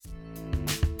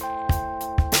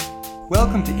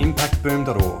Welcome to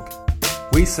impactboom.org.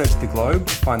 We search the globe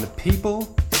to find the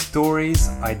people, stories,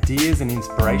 ideas and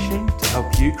inspiration to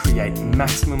help you create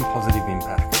maximum positive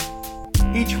impact.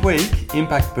 Each week,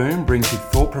 Impact Boom brings you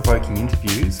thought-provoking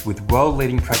interviews with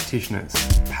world-leading practitioners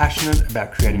passionate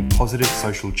about creating positive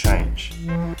social change.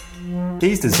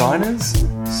 These designers,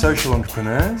 social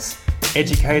entrepreneurs,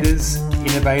 educators,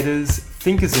 innovators,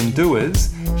 thinkers and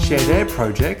doers share their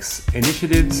projects,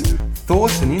 initiatives,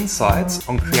 thoughts and insights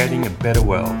on creating a better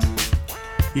world.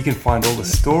 You can find all the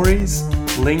stories,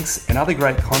 links and other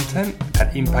great content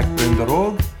at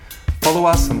impactboom.org. Follow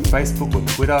us on Facebook or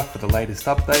Twitter for the latest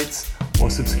updates, or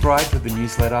subscribe to the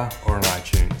newsletter or on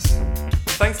iTunes.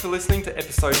 Thanks for listening to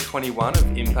episode 21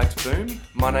 of Impact Boom.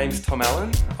 My name's Tom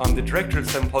Allen. I'm the director of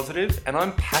 7 Positive, and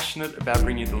I'm passionate about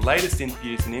bringing you the latest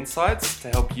interviews and insights to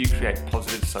help you create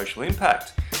positive social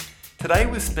impact. Today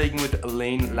we're speaking with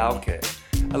Aline Lauke.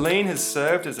 Aline has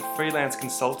served as a freelance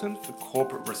consultant for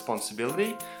corporate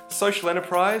responsibility, social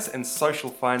enterprise and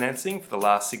social financing for the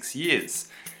last 6 years.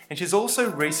 And she's also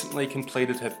recently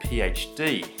completed her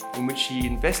PhD, in which she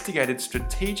investigated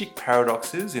strategic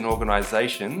paradoxes in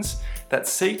organisations that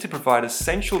seek to provide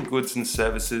essential goods and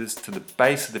services to the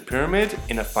base of the pyramid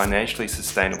in a financially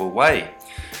sustainable way.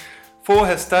 For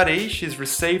her study, she's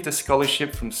received a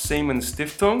scholarship from Siemens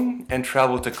Stiftung and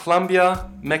travelled to Colombia,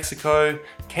 Mexico,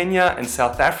 Kenya and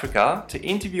South Africa to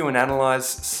interview and analyse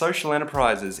social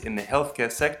enterprises in the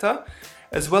healthcare sector,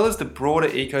 as well as the broader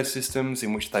ecosystems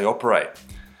in which they operate.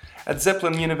 At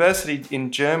Zeppelin University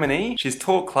in Germany, she's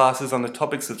taught classes on the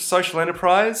topics of social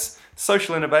enterprise,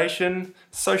 social innovation,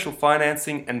 social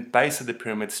financing and base of the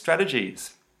pyramid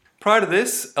strategies. Prior to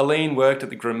this, Aline worked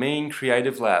at the Grameen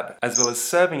Creative Lab, as well as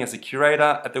serving as a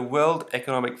curator at the World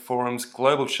Economic Forum's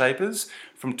Global Shapers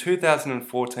from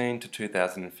 2014 to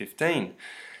 2015.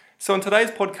 So on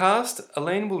today's podcast,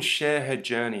 Aline will share her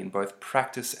journey in both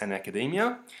practice and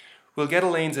academia. We'll get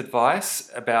Aline's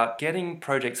advice about getting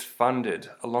projects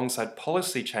funded alongside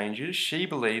policy changes she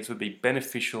believes would be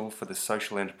beneficial for the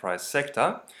social enterprise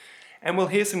sector. And we'll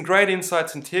hear some great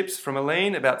insights and tips from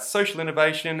Aline about social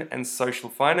innovation and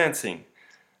social financing.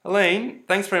 Aline,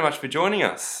 thanks very much for joining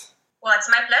us. Well, it's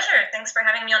my pleasure. Thanks for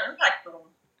having me on Impact Boom.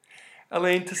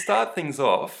 Aline, to start things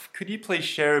off, could you please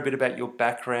share a bit about your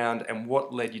background and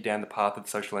what led you down the path of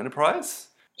social enterprise?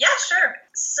 Yeah, sure.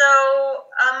 So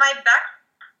my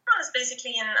background is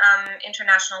basically in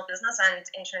international business and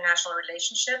international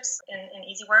relationships, in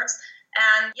easy words.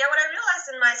 And yeah, what I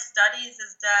realized in my studies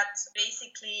is that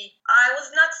basically I was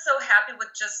not so happy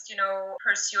with just,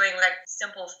 pursuing like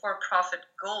simple for-profit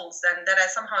goals, and that I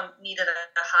somehow needed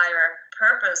a higher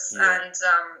purpose. Yeah. And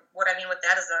what I mean with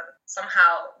that is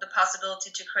somehow the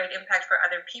possibility to create impact for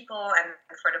other people and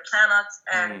for the planet.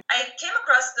 And I came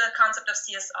across the concept of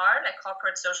CSR, like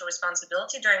corporate social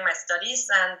responsibility, during my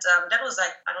studies. And that was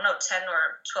 10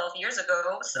 or 12 years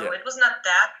ago. So It was not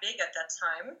that big at that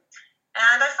time.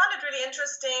 And I found it really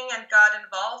interesting and got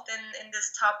involved in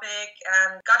this topic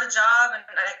and got a job. And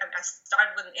I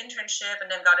started with an internship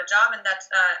and then got a job in that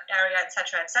area, et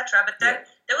cetera, et cetera. But then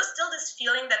there was still this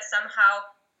feeling that somehow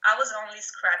I was only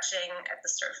scratching at the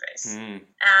surface. And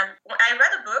I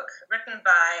read a book written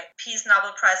by Peace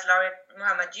Nobel Prize laureate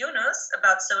Muhammad Yunus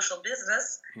about social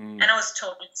business, and I was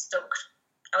totally stoked.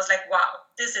 I was like, wow,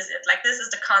 this is it. Like, this is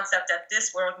the concept that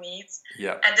this world needs.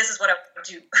 Yeah. And this is what I want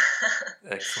to do.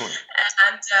 Excellent.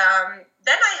 And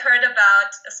then I heard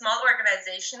about a small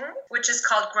organization, which is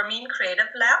called Grameen Creative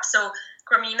Lab. So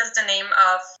Grameen is the name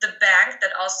of the bank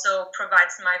that also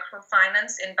provides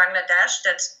microfinance in Bangladesh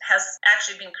that has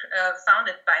actually been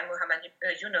founded by Muhammad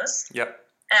Yunus. Yep.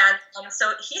 And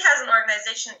so he has an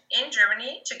organization in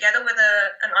Germany together with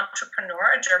an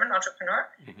entrepreneur, a German entrepreneur.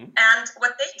 And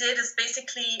what they did is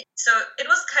basically, so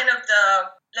it was kind of the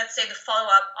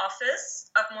follow-up office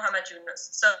of Muhammad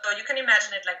Yunus. So you can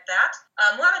imagine it like that.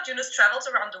 Muhammad Yunus travels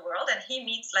around the world and he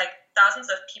meets like thousands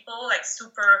of people, like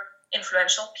super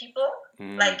influential people,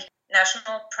 like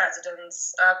national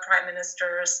presidents, prime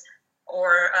ministers,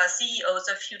 or CEOs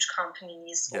of huge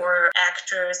companies, or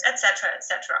actors, etc.,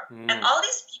 etc. And all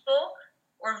these people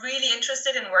were really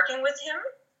interested in working with him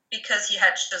because he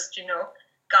had just,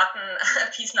 gotten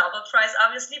a Peace Nobel Prize,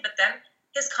 obviously, but then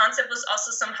his concept was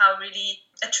also somehow really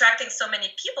attracting so many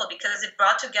people because it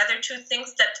brought together two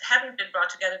things that hadn't been brought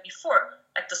together before,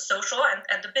 like the social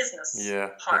and the business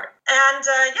part. And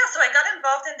so I got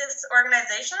involved in this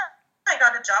organization. I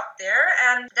got a job there,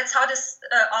 and that's how this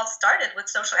all started with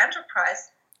social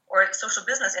enterprise or social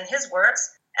business in his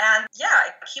words. And yeah, I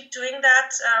keep doing that.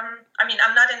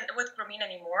 I'm not with Grameen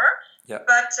anymore, Yeah.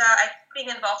 but I've been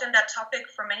involved in that topic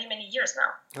for many, many years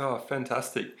now. Oh,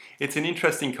 fantastic. It's an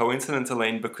interesting coincidence,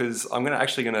 Aline, because I'm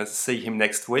actually going to see him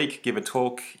next week give a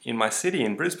talk in my city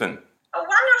in Brisbane. Oh,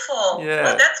 wonderful. Yeah.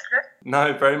 Well, that's great.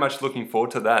 No, very much looking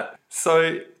forward to that.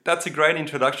 So that's a great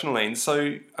introduction, Aline.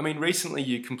 So, recently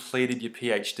you completed your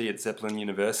PhD at Zeppelin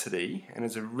University, and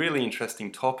it's a really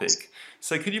interesting topic.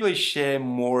 So could you please share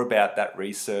more about that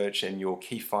research and your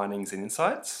key findings and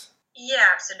insights? Yeah,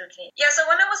 absolutely. Yeah, so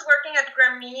when I was working at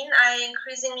Grameen, I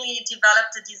increasingly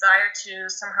developed a desire to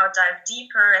somehow dive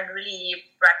deeper and really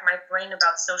rack my brain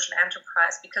about social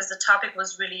enterprise, because the topic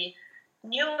was really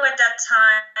new at that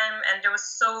time and there was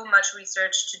so much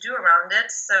research to do around it.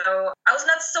 So I was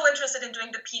not so interested in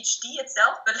doing the PhD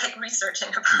itself, but like researching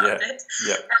about it.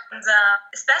 Yeah. And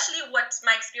especially what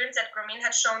my experience at Grameen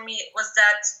had shown me was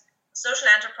that social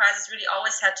enterprises really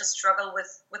always had to struggle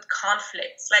with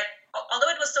conflicts. Like, although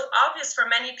it was so obvious for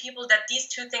many people that these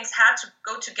two things had to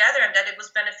go together and that it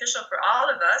was beneficial for all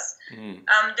of us,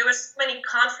 there were so many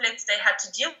conflicts they had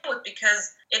to deal with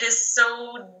because it is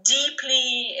so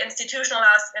deeply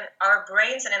institutionalized in our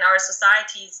brains and in our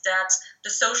societies that the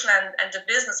social and the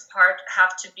business part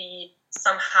have to be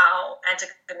somehow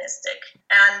antagonistic.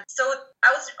 And so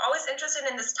I was always interested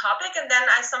in this topic, and then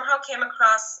I somehow came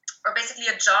across, or basically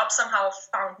a job somehow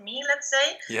found me, let's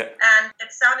say. Yeah. And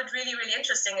it sounded really, really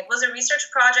interesting. It was a research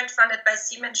project funded by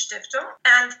Siemens Stiftung,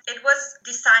 and it was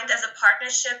designed as a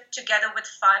partnership together with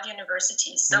 5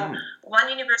 universities. So one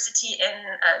university in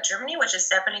Germany, which is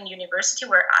Zeppelin University,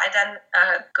 where I then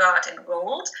got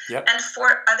enrolled, and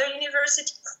 4 other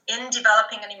universities in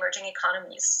developing and emerging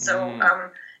economies. So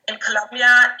in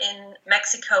Colombia, in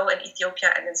Mexico, in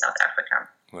Ethiopia, and in South Africa.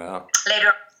 Wow.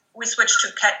 Later, we switched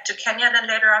to Kenya then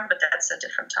later on, but that's a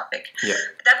different topic. Yeah.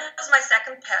 That was my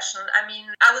second passion.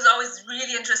 I was always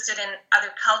really interested in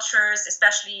other cultures,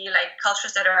 especially like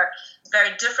cultures that are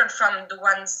very different from the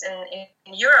ones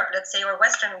in Europe, let's say, or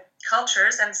Western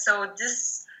cultures. And so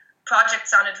this project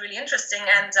sounded really interesting,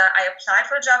 and I applied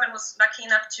for a job and was lucky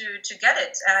enough to get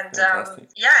it. And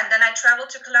and then I traveled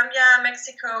to Colombia,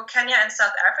 Mexico, Kenya, and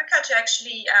South Africa to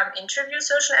actually interview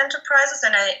social enterprises,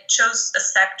 and I chose a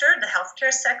sector, the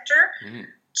healthcare sector,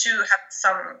 to have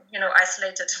some,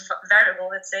 isolated variable,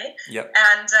 let's say. Yep.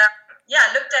 And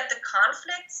looked at the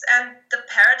conflicts and the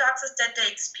paradoxes that they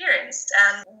experienced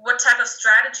and what type of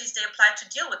strategies they applied to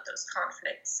deal with those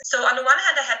conflicts. So on the one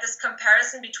hand, I had this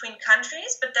comparison between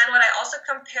countries, but then what I also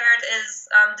compared is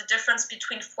the difference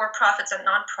between for-profits and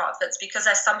non-profits, because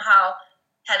I somehow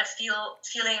had a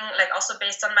feeling, like also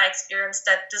based on my experience,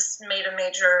 that this made a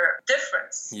major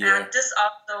difference. Yeah. And this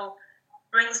also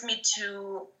brings me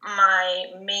to my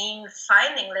main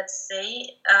finding, let's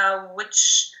say,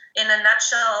 which in a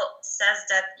nutshell says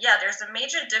that, there's a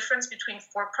major difference between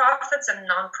for-profits and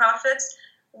non-profits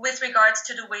with regards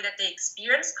to the way that they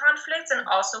experience conflicts and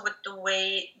also with the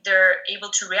way they're able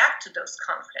to react to those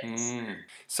conflicts.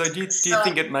 So do you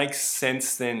think it makes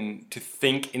sense then to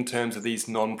think in terms of these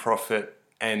non-profit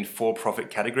and for-profit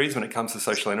categories when it comes to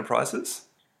social enterprises?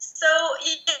 So,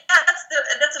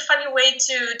 that's a funny way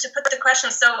to put the question.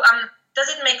 So, does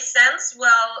it make sense?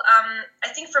 Well, I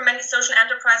think for many social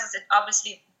enterprises, it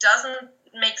obviously doesn't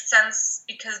make sense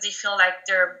because they feel like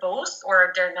they're both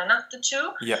or they're none of the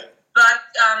two. Yeah. But,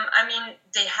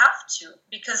 they have to,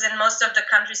 because in most of the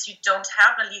countries, you don't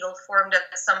have a legal form that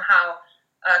somehow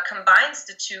combines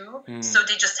the two. So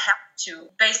they just have to.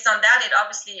 Based on that, it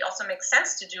obviously also makes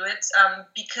sense to do it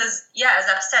because, as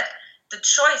I've said, the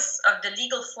choice of the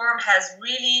legal form has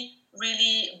really,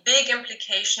 really big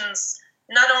implications,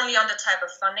 not only on the type of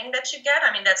funding that you get.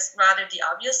 That's rather the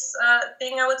obvious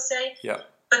thing, I would say. Yeah.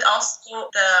 But also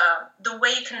the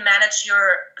way you can manage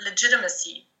your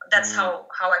legitimacy. That's how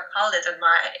I called it in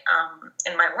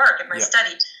my work, in my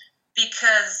study.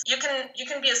 Because you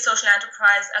can be a social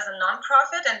enterprise as a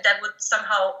nonprofit, and that would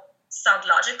somehow sound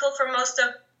logical for most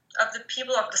of the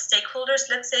people, of the stakeholders,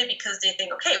 let's say, because they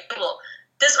think, okay, well,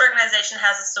 this organization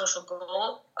has a social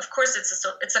goal. Of course,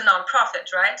 it's a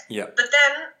nonprofit, right? Yeah. But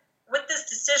then with this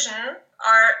decision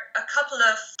are a couple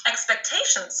of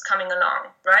expectations coming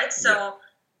along, right? So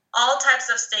all types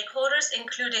of stakeholders,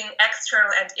 including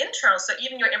external and internal, so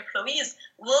even your employees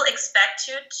will expect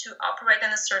you to operate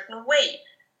in a certain way.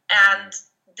 And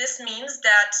this means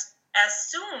that as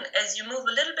soon as you move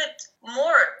a little bit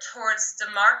more towards the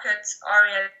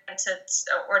market-oriented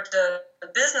or the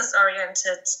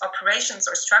business-oriented operations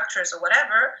or structures or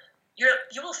whatever,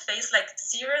 you will face like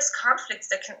serious conflicts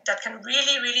that can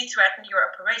really, really threaten your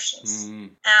operations.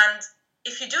 And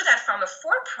if you do that from a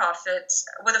for-profit,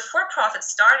 with a for-profit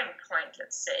starting point,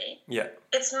 let's say,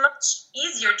 it's much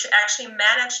easier to actually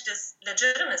manage this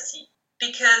legitimacy,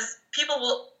 because people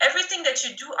will, everything that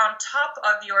you do on top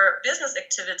of your business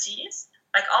activities,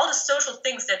 like all the social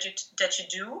things that you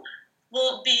do,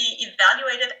 will be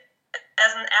evaluated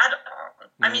as an add-on.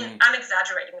 I mean, I'm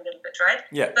exaggerating a little bit, right?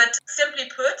 Yeah. But simply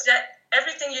put, that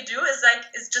everything you do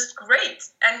is just great,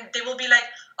 and they will be like,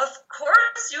 of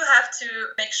course you have to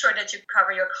make sure that you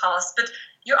cover your costs, but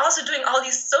you're also doing all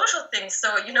these social things,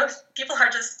 so people are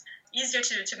just easier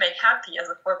to make happy as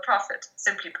a for-profit,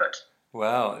 simply put.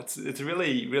 Wow, it's a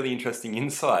really, really interesting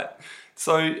insight.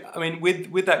 So, I mean,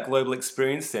 with that global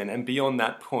experience then, and beyond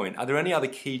that point, are there any other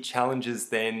key challenges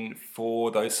then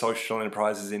for those social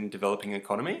enterprises in developing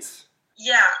economies?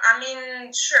 Yeah, I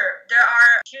mean, sure. There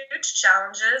are huge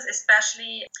challenges,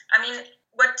 especially, I mean,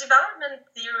 what development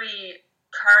theory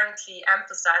currently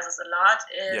emphasizes a lot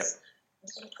is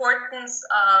the importance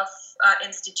of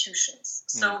institutions.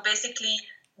 So basically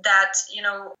that,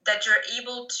 that you're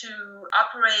able to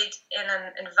operate in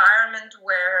an environment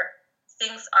where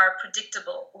things are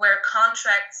predictable, where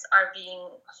contracts are being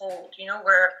held,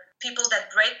 where people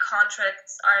that break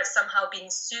contracts are somehow being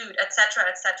sued, etc.,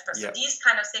 etc. So these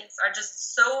kind of things are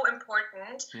just so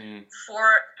important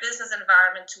for business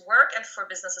environment to work and for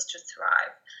businesses to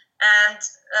thrive. And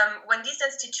when these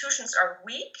institutions are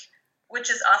weak, which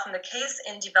is often the case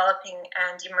in developing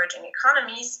and emerging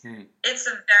economies, it's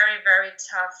a very, very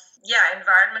tough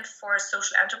environment for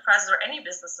social enterprises or any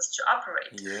businesses to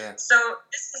operate. Yeah. So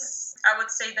this is, I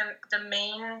would say, the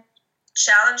main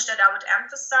challenge that I would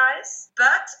emphasize.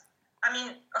 But, I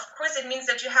mean, of course, it means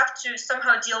that you have to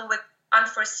somehow deal with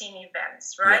unforeseen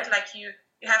events, right? Yeah. Like you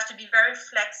have to be very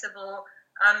flexible.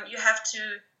 You have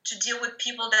to deal with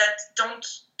people that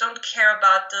don't care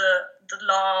about the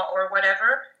law or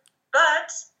whatever.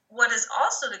 But what is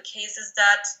also the case is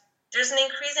that there's an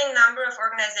increasing number of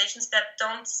organizations that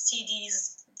don't see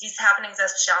these happenings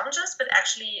as challenges, but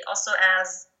actually also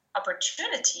as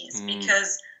opportunities.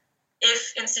 Because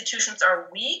if institutions are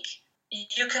weak,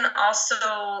 you can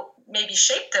also maybe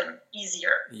shape them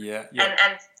easier.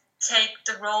 And take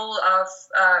the role of,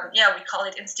 we call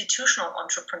it institutional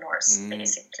entrepreneurs,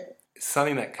 basically.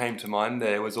 Something that came to mind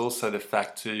there was also the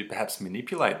fact to perhaps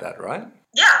manipulate that, right?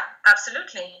 Yeah,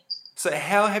 absolutely. So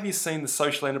how have you seen the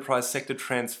social enterprise sector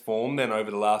transform then over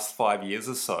the last 5 years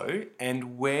or so?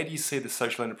 And where do you see the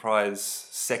social enterprise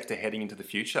sector heading into the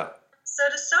future? So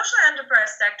the social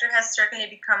enterprise sector has certainly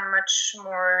become much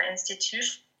more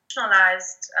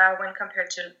institutionalized when compared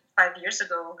to 5 years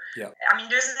ago. Yeah. I mean,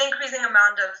 there's an increasing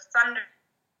amount of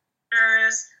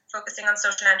funders focusing on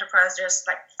social enterprise. There's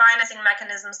like financing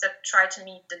mechanisms that try to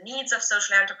meet the needs of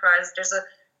social enterprise. There's a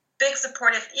big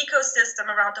supportive ecosystem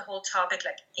around the whole topic,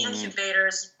 like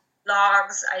incubators,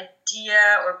 blogs,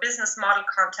 idea or business model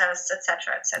contests,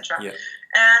 etc., etc. Yeah.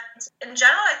 And in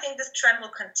general, I think this trend will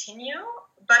continue.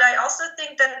 But I also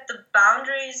think that the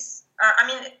boundaries, I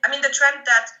mean, the trend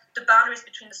that the boundaries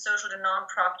between the social, the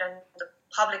nonprofit, and the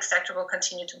public sector will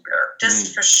continue to blur.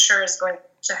 This for sure is going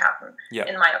to happen,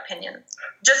 in my opinion.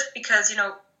 Just because,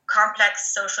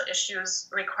 complex social issues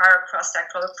require a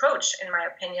cross-sectoral approach, in my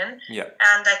opinion. Yeah.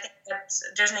 And I think that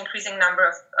there's an increasing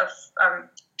number of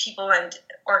people and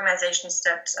organizations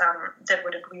that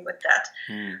would agree with that.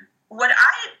 What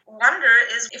I wonder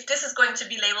is if this is going to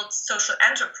be labeled social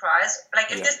enterprise,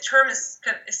 like if this term is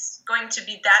going to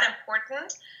be that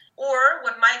important, or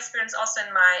what my experience also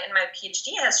in my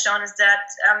PhD has shown is that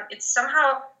it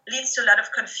somehow leads to a lot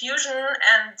of confusion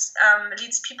and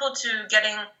leads people to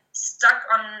getting stuck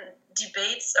on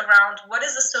debates around what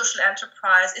is a social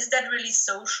enterprise, is that really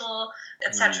social,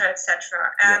 etc., etc.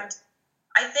 And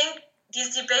I think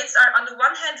these debates are on the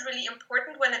one hand really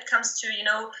important when it comes to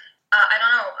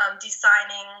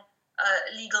designing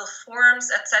legal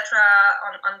forms, etc.,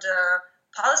 on the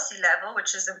policy level,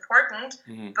 which is important.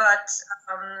 But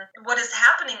what is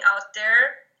happening out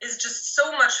there is just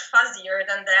so much fuzzier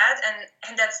than that,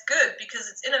 and that's good because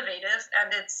it's innovative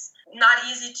and it's not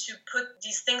easy to put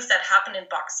these things that happen in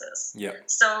boxes. Yeah.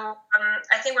 So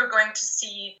I think we're going to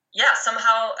see,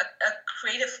 somehow a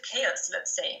creative chaos,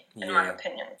 let's say, in my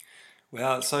opinion.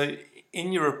 Well, so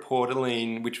in your report,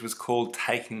 Aline, which was called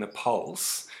Taking the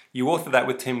Pulse, you authored that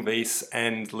with Tim Weiss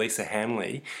and Lisa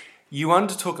Hanley. You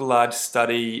undertook a large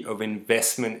study of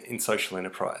investment in social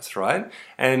enterprise, right?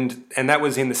 And that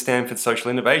was in the Stanford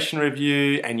Social Innovation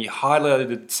Review, and you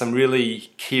highlighted some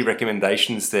really key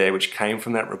recommendations there which came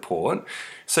from that report.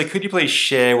 So could you please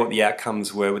share what the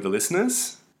outcomes were with the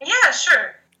listeners? Yeah,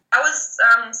 sure. I was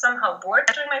somehow bored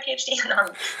during my PhD. No,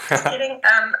 I'm just kidding.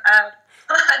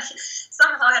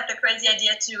 somehow had the crazy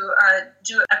idea to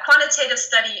do a quantitative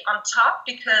study on top,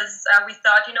 because we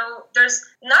thought, there's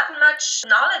not much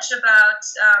knowledge about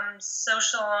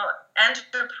social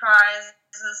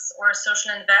enterprises or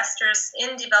social investors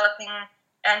in developing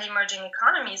and emerging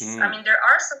economies. I mean, there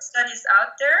are some studies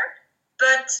out there,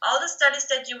 but all the studies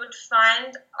that you would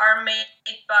find are made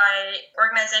by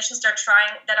organizations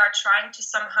that are trying to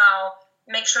somehow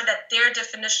make sure that their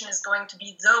definition is going to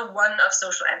be the one of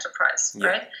social enterprise,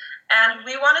 right? And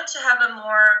we wanted to have a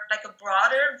more, like a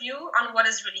broader view on what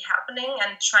is really happening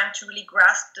and trying to really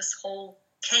grasp this whole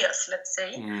chaos, let's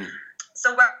say.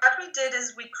 So what we did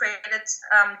is we created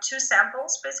two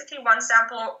samples, basically. One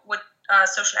sample with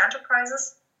social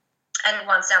enterprises and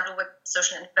one sample with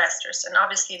social investors. And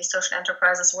obviously the social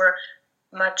enterprises were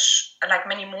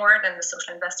many more than the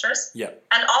social investors.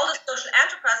 And all the social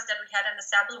enterprises that we had in the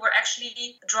sample were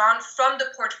actually drawn from the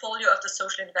portfolio of the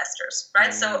social investors,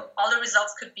 right? So all the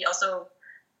results could be also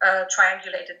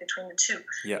triangulated between the two.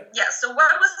 So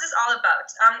what was this all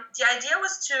about? The idea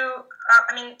was to,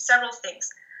 several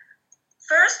things.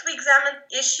 First, we examined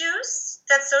issues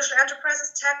that social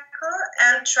enterprises tackle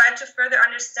and tried to further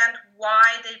understand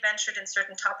why they ventured in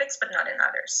certain topics but not in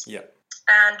others.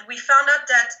 And we found out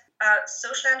that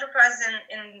social enterprises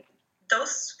in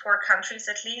those 4 countries,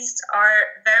 at least,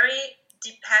 are very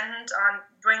dependent on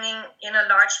bringing in a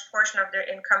large portion of their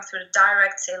income through the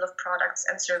direct sale of products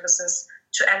and services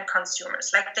to end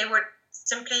consumers. Like, they were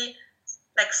simply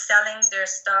selling their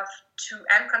stuff to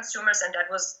end consumers, and that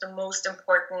was the most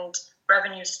important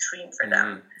revenue stream for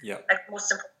them.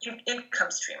 Most important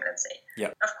income stream, let's say.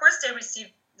 Of course, they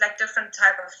received different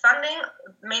type of funding,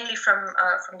 mainly from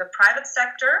the private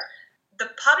sector. The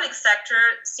public sector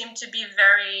seemed to be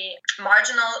very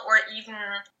marginal, or even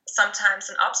sometimes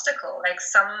an obstacle. Like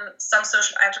some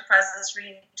social enterprises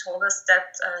really told us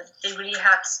that they really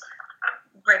had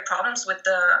great problems with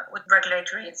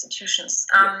regulatory institutions.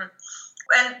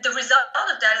 And the result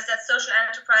of that is that social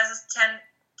enterprises tend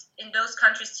in those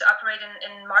countries to operate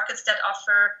in markets that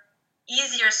offer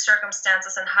easier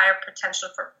circumstances and higher potential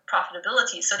for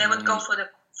profitability. So they would go for the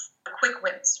quick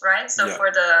wins, right? So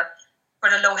for the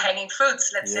low-hanging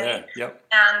fruits, let's say.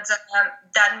 And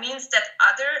that means that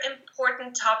other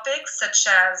important topics, such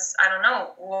as,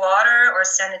 water or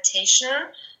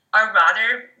sanitation, are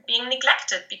rather being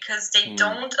neglected because they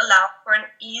don't allow for an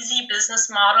easy business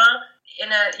model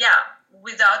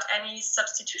without any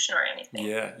substitution or anything.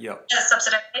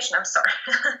 Subsidization, I'm sorry.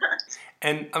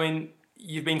 And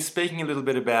you've been speaking a little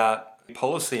bit about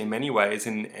policy in many ways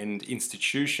and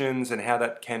institutions and how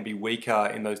that can be weaker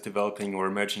in those developing or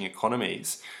emerging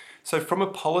economies. So from a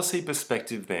policy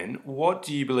perspective then, what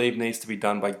do you believe needs to be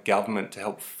done by government to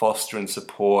help foster and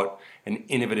support an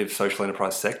innovative social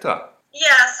enterprise sector?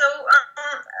 So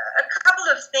a couple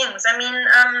of things.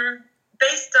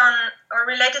 Based on or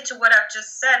related to what I've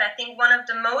just said, I think one of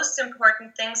the most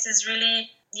important things is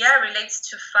really relates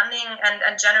to funding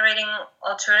and generating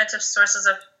alternative sources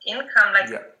of income,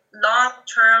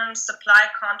 long-term supply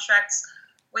contracts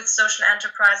with social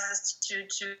enterprises to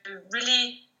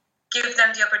really give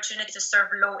them the opportunity to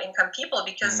serve low-income people,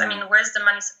 because where's the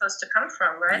money supposed to come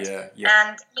from, right?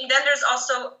 And then there's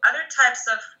also other types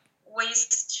of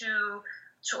ways to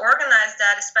organize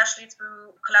that, especially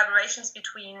through collaborations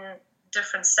between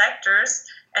different sectors.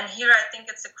 And here I think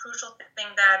it's a crucial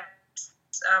thing that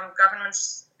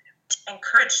governments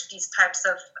encourage these types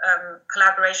of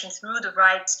collaboration through the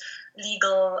right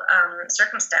legal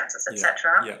circumstances,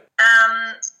 etc. But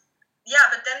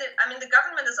then the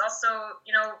government is also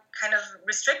kind of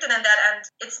restricted in that, and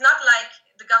it's not like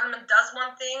the government does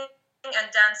one thing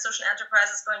and then social enterprise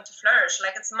is going to flourish.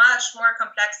 It's much more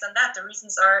complex than that. The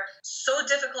reasons are so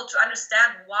difficult to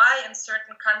understand why in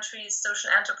certain countries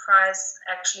social enterprise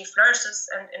actually flourishes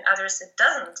and in others it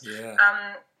doesn't.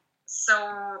 So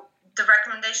the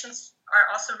recommendations are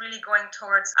also really going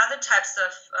towards other types of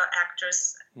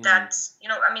actors that,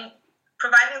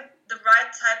 providing the right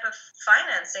type of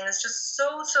financing is just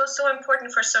so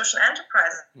important for social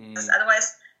enterprises.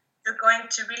 Otherwise, you're going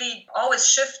to really always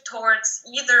shift towards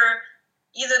either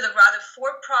the rather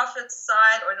for-profit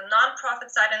side or the non-profit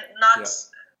side, and not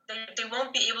they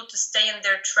won't be able to stay in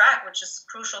their track, which is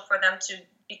crucial for them to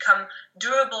become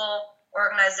durable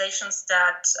organizations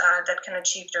that can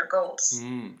achieve their goals.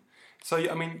 So,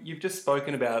 you've just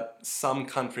spoken about some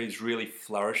countries really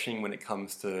flourishing when it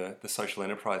comes to the social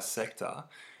enterprise sector.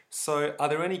 So are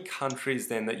there any countries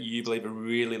then that you believe are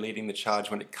really leading the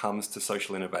charge when it comes to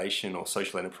social innovation or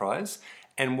social enterprise?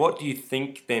 And what do you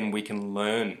think then we can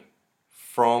learn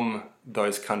from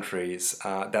those countries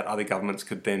that other governments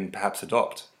could then perhaps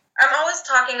adopt? I'm always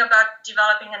talking about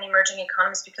developing and emerging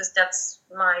economies because that's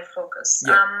my focus.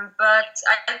 Yeah. But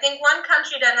I think one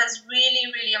country that has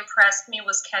really, really impressed me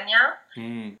was Kenya,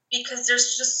 because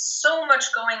there's just so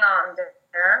much going on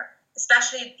there,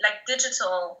 especially like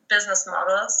digital business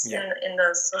models in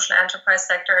the social enterprise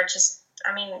sector are just,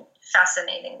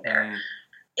 fascinating there.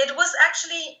 It was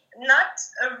actually not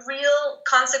a real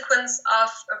consequence of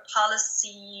a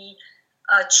policy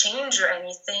change or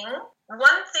anything.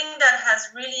 One thing that has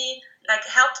really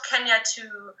helped Kenya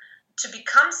to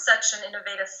become such an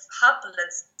innovative hub,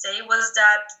 let's say, was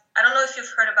that, I don't know if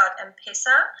you've heard about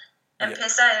M-Pesa.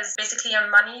 M-Pesa is basically a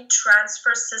money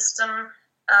transfer system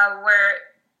where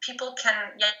people can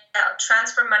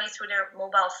transfer money through their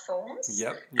mobile phones.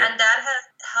 And that has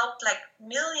helped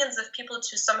millions of people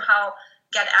to somehow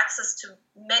get access to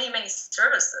many, many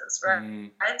services, right?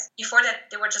 Before that,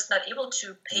 they were just not able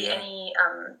to pay any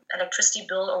electricity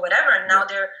bill or whatever, and now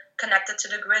they're connected to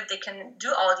the grid. They can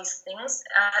do all these things,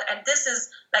 and this is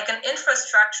like an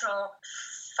infrastructural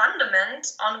fundament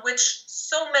on which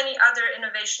so many other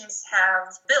innovations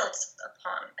have built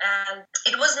upon. And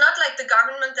it was not like the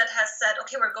government that has said,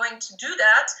 okay, we're going to do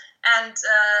that, and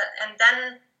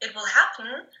then it will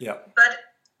happen. But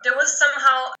there was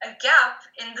somehow a gap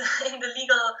in the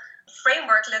legal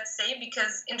framework, let's say,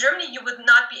 because in Germany you would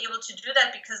not be able to do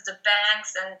that because the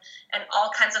banks and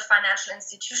all kinds of financial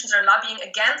institutions are lobbying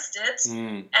against it,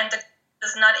 and the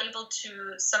is not able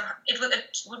to it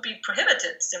would be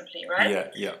prohibited simply,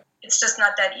 right? It's just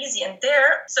not that easy. And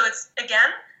so it's again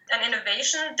an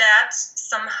innovation that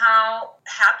somehow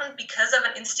happened because of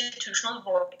an institutional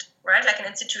void, right? Like an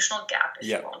institutional gap, if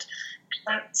you want.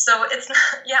 So it's not,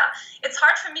 it's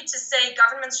hard for me to say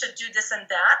governments should do this and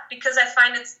that, because I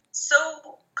find it's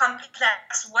so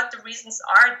complex what the reasons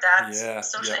are that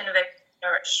social innovation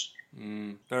flourish.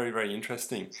 Very, very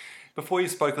interesting. Before you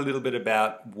spoke a little bit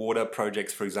about water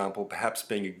projects, for example, perhaps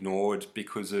being ignored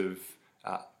because of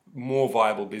more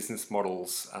viable business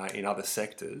models in other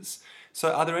sectors.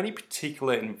 So are there any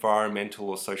particular environmental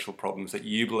or social problems that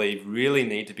you believe really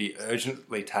need to be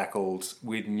urgently tackled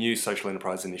with new social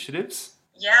enterprise initiatives?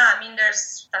 Yeah,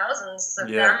 there's thousands of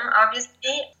them,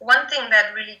 obviously. One thing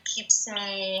that really keeps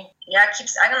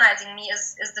agonizing me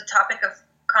is the topic of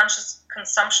conscious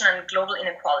consumption and global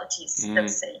inequalities,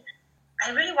 let's say.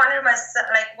 I really wonder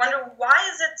why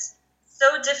is it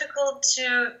so difficult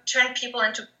to turn people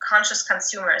into conscious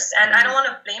consumers? And I don't want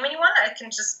to blame anyone. I can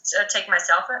just take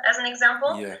myself as an example.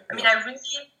 I really,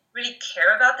 really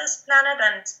care about this planet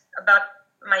and about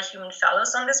my human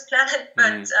fellows on this planet.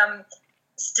 But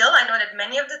still, I know that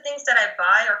many of the things that I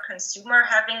buy or consume are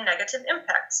having negative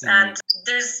impacts. And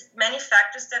there's many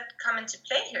factors that come into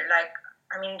play here.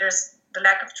 There's the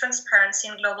lack of transparency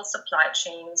in global supply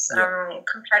chains,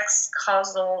 complex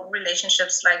causal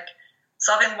relationships, like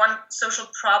solving one social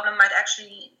problem might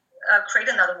actually create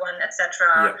another one,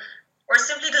 etc. Or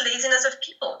simply the laziness of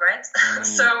people, right?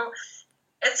 So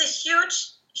it's a huge,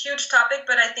 huge topic,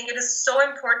 but I think it is so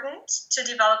important to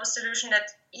develop a solution that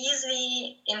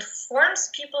easily informs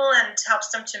people and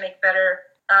helps them to make better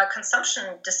consumption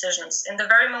decisions in the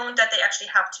very moment that they actually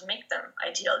have to make them,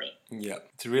 ideally. Yeah,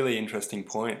 it's a really interesting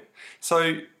point.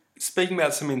 So speaking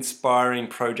about some inspiring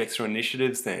projects or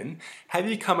initiatives then, have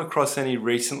you come across any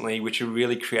recently which are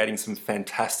really creating some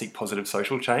fantastic positive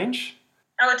social change?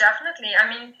 Oh, definitely.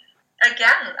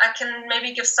 Again, I can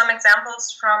maybe give some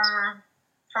examples from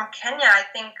Kenya. I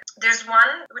think there's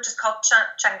one which is called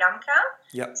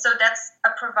Changamka. So that's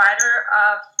a provider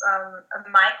of a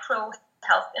micro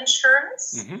health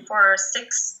insurance for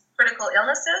 6 critical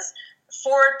illnesses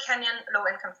for Kenyan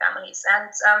low-income families.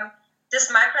 And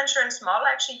this microinsurance model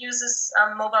actually uses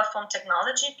mobile phone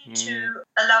technology to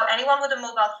allow anyone with a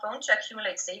mobile phone to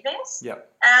accumulate savings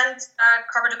and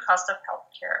cover the cost of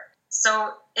healthcare.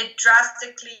 So it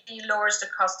drastically lowers the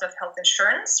cost of health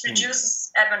insurance,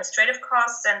 reduces administrative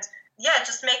costs, and it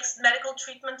just makes medical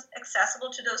treatment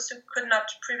accessible to those who could not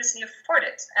previously afford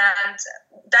it. And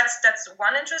that's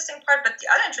one interesting part. But the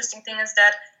other interesting thing is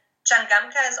that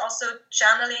Changamka is also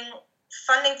channeling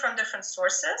funding from different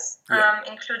sources,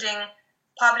 including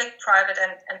public, private,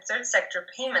 and third sector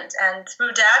payment. And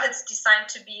through that, it's designed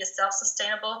to be a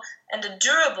self-sustainable and a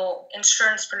durable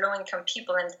insurance for low-income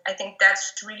people. And I think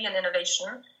that's really an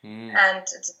innovation. And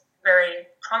it's very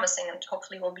promising and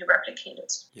hopefully will be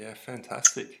replicated. Yeah,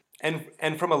 fantastic.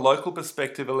 And from a local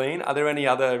perspective, Aline, are there any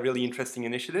other really interesting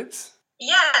initiatives?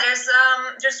 Yeah,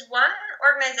 there's one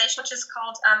organization which is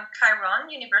called Chiron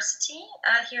University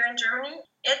here in Germany.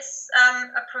 It's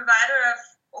a provider of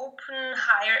open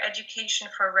higher education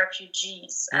for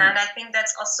refugees. And I think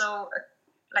that's also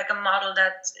like a model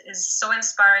that is so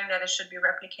inspiring that it should be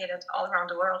replicated all around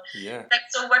the world. Yeah.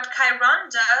 So what Chiron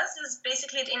does is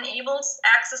basically it enables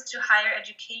access to higher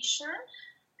education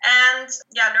and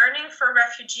learning for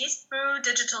refugees through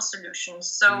digital solutions.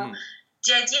 So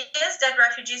the idea is that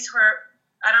refugees who are,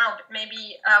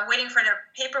 maybe waiting for their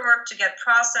paperwork to get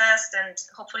processed and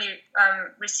hopefully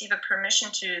receive a permission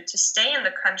to stay in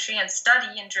the country and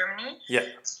study in Germany,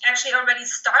 actually already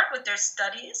start with their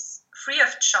studies free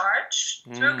of charge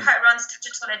through Chiron's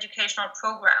digital educational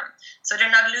program. So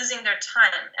they're not losing their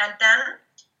time. And then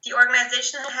the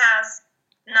organization has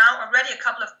now already a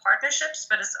couple of partnerships,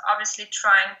 but is obviously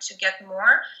trying to get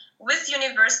more with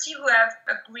university who have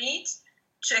agreed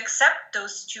to accept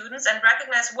those students and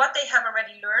recognize what they have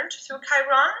already learned through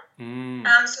Chiron. And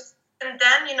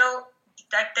then,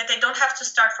 that they don't have to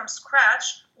start from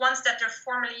scratch once that they're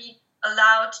formally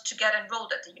allowed to get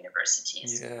enrolled at the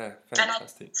universities. Yeah,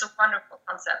 fantastic. And it's a wonderful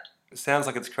concept. It sounds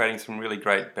like it's creating some really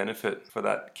great benefit for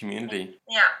that community.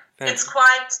 Yeah, it's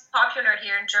quite popular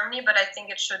here in Germany, but I think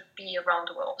it should be around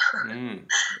the world.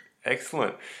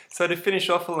 Excellent. So to finish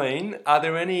off, Aline, are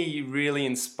there any really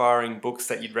inspiring books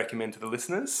that you'd recommend to the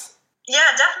listeners?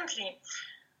 Yeah, definitely.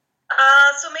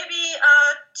 So maybe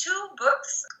 2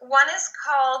 books. One is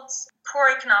called Poor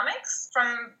Economics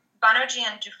from Banerjee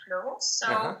and Duflo.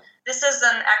 So this is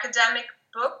an academic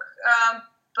book,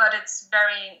 but it's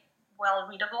very well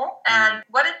readable. And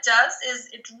what it does is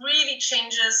it really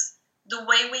changes the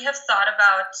way we have thought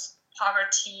about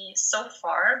poverty so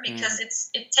far, because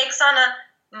it takes on a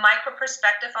micro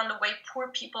perspective on the way poor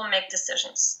people make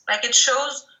decisions. Like, it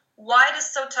shows why it is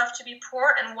so tough to be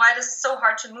poor and why it is so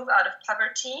hard to move out of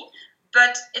poverty,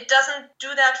 but it doesn't do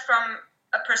that from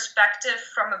a perspective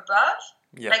from above.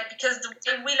 Like, because the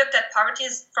way we looked at poverty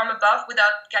is from above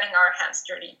without getting our hands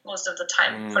dirty most of the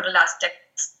time for the last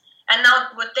decades. And now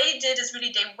what they did is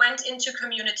really they went into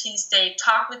communities, they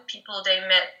talked with people, they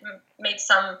made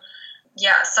some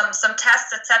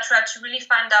tests, etc., to really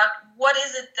find out what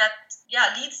is it that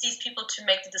leads these people to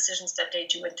make the decisions that they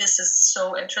do. And this is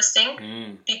so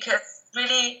interesting because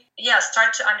really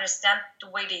start to understand the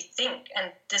way they think,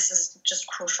 and this is just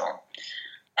crucial.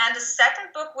 And the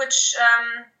second book, which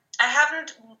I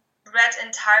haven't read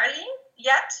entirely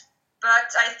yet,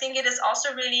 but I think it is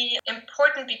also really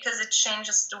important because it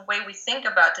changes the way we think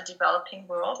about the developing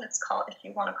world. It's called, if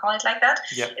you want to call it like that,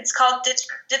 it's called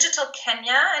Digital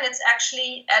Kenya, and it's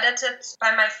actually edited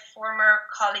by my former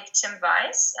colleague Tim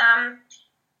Weiss.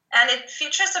 And it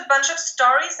features a bunch of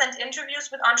stories and interviews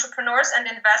with entrepreneurs and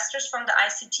investors from the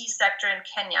ICT sector in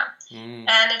Kenya.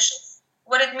 And it shows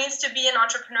what it means to be an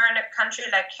entrepreneur in a country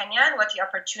like Kenya and what the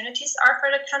opportunities are for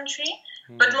the country.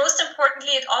 But most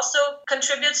importantly, it also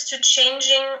contributes to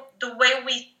changing the way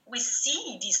we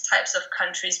see these types of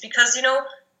countries. Because,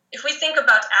 if we think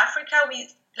about Africa, we,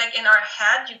 like, in our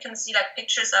head, you can see like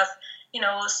pictures of,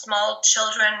 small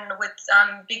children with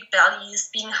big bellies,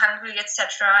 being hungry,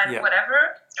 etc., and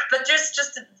whatever. But there's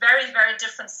just a very, very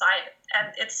different side.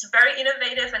 And it's very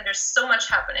innovative, and there's so much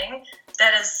happening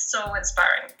that is so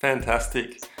inspiring.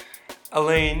 Fantastic.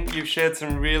 Aline, you've shared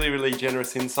some really, really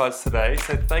generous insights today.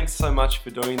 So thanks so much for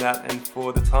doing that and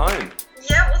for the time.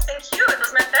 Yeah, well, thank you. It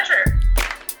was my pleasure.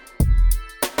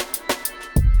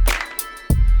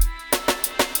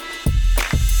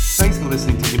 Thanks for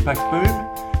listening to Impact Boom.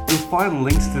 You'll find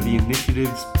links to the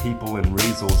initiatives, people and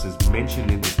resources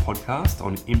mentioned in this podcast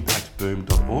on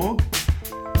impactboom.org.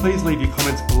 Please leave your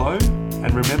comments below,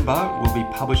 and remember, we'll be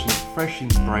publishing fresh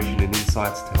inspiration and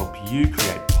insights to help you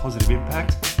create positive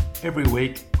impact every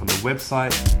week on the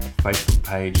website, Facebook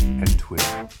page and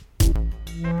Twitter.